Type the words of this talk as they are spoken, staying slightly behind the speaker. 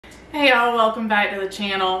Hey y'all, welcome back to the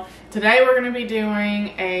channel. Today we're going to be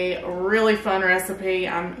doing a really fun recipe.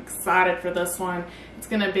 I'm excited for this one. It's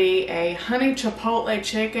going to be a honey chipotle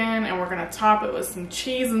chicken, and we're going to top it with some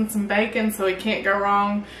cheese and some bacon so it can't go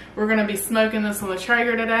wrong. We're going to be smoking this on the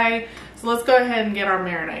Traeger today. So let's go ahead and get our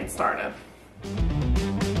marinade started.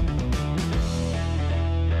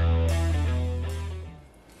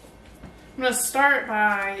 I'm going to start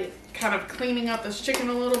by kind of cleaning up this chicken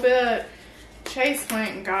a little bit. Chase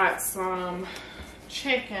went and got some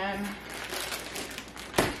chicken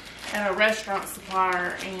at a restaurant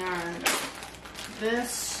supplier, and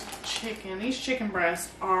these chicken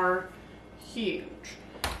breasts are huge.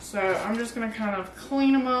 So I'm just going to kind of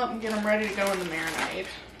clean them up and get them ready to go in the marinade.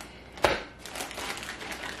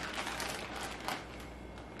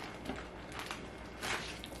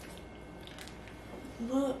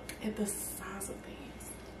 Look at the size of these.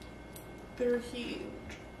 They're huge.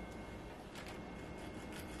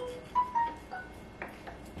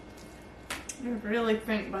 I really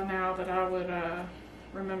think by now that I would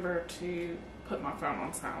remember to put my phone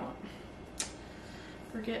on silent.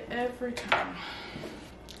 Forget every time.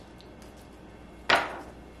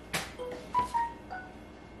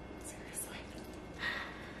 Seriously.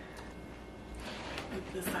 Move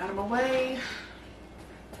this out of my way.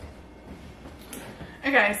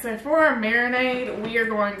 Okay, so for our marinade, we are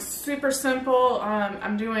going super simple.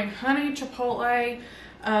 I'm doing honey chipotle.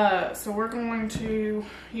 So we're going to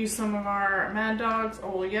use some of our Maddog's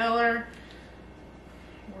Old Yeller.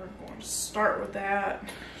 We're going to start with that.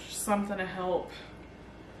 Something to help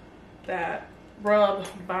that rub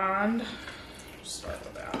bind. Start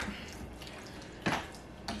with that.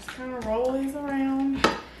 Just kind of roll these around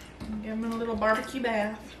and give them a little barbecue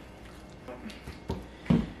bath.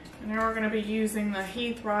 And now we're going to be using the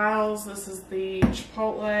Heath Riles. This is the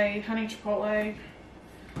Chipotle, honey Chipotle.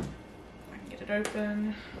 It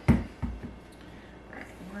open. Alright,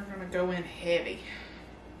 we're gonna go in heavy.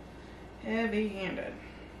 Heavy handed.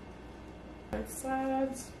 Both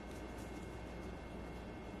sides.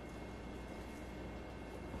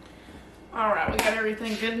 Alright, we got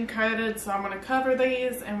everything good and coated, so I'm gonna cover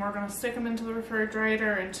these and we're gonna stick them into the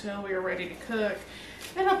refrigerator until we are ready to cook.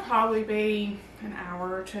 It'll probably be an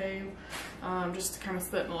hour or two, just to kind of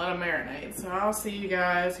sit and let them marinate. So I'll see you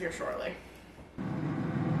guys here shortly.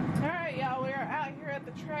 Alright y'all, we are out here at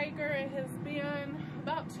the Traeger. It has been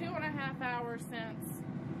about 2.5 hours since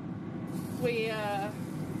we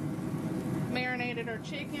marinated our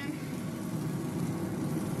chicken.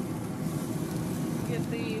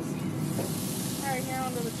 Get these right here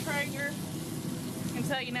onto the Traeger. I can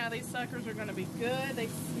tell you now, these suckers are going to be good. They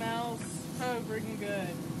smell so freaking good.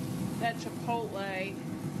 That Chipotle. Oh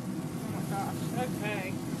my gosh.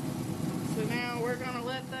 Okay. So now we're going to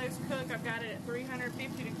let those cook. I've got it at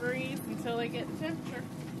 350 degrees until they get the temperature.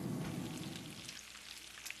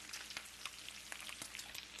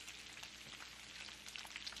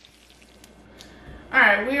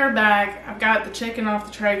 Alright, we are back. I've got the chicken off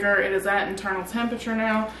the Traeger. It is at internal temperature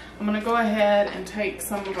now. I'm going to go ahead and take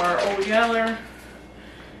some of our Old Yeller.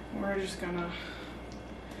 We're just going to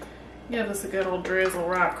give this a good old drizzle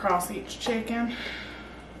right across each chicken.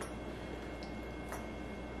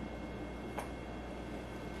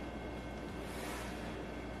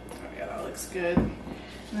 Looks good. And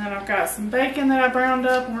then I've got some bacon that I browned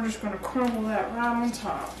up, and we're just going to crumble that right on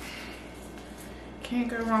top. Can't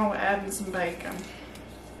go wrong with adding some bacon.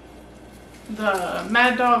 The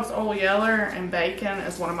Maddog's Old Yeller and bacon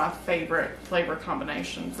is one of my favorite flavor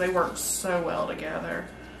combinations. They work so well together.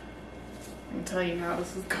 I can tell you now,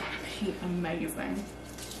 this is going to be amazing.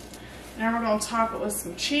 Now we're going to top it with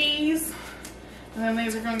some cheese. And then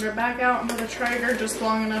these are going to go back out into the Traeger just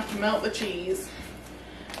long enough to melt the cheese.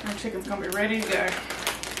 Our chicken's gonna be ready to go.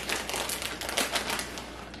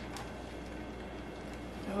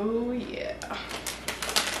 Oh yeah.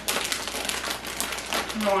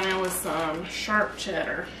 I'm going in with some sharp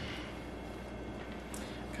cheddar,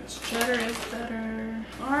 because cheddar is better.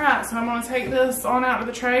 Alright, so I'm gonna take this on out to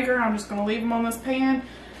the Traeger. I'm just gonna leave them on this pan,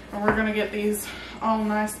 and we're gonna get these all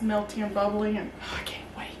nice melty and bubbly, and I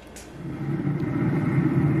can't wait.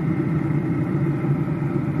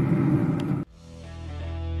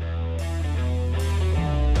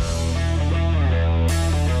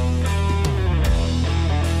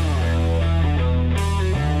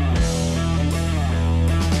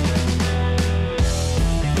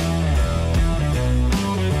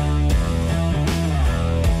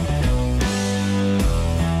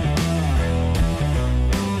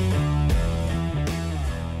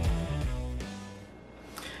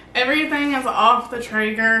 Everything is off the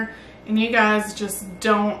Traeger, and you guys just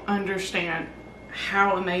don't understand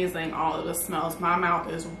how amazing all of this smells. My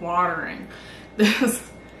mouth is watering. This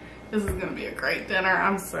is gonna be a great dinner.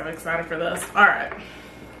 I'm so excited for this. All right.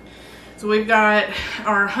 So we've got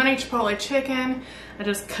our honey chipotle chicken. I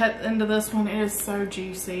just cut into this one. It is so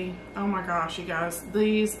juicy. Oh my gosh, you guys.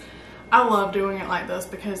 These, I love doing it like this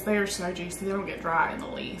because they are so juicy. They don't get dry in the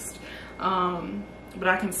least. But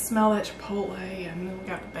I can smell that chipotle, and then we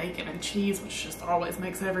got the bacon and cheese, which just always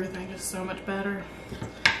makes everything just so much better.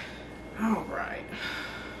 All right.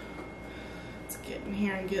 Let's get in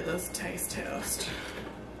here and get this taste test.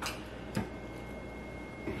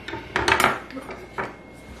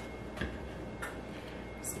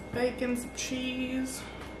 Bacon, some cheese.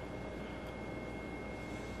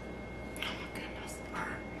 Oh my goodness.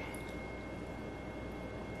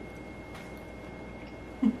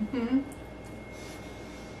 Alright.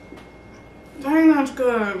 Dang, that's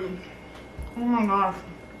good. Oh my gosh.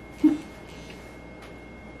 I'm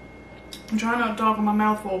trying not to talk with my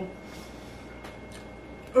mouth full.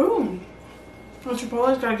 Ooh. Well,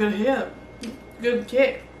 Chipotle's got a good hit. Good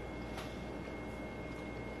kick.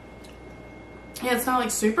 Yeah, it's not like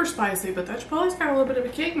super spicy, but that Chipotle's got a little bit of a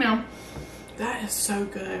kick now. That is so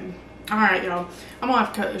good. Alright, y'all. I'm gonna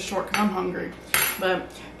have to cut this short because I'm hungry.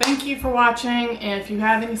 But thank you for watching. If you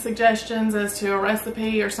have any suggestions as to a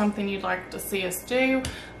recipe or something you'd like to see us do,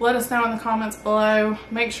 let us know in the comments below.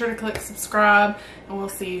 Make sure to click subscribe, and we'll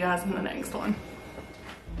see you guys in the next one.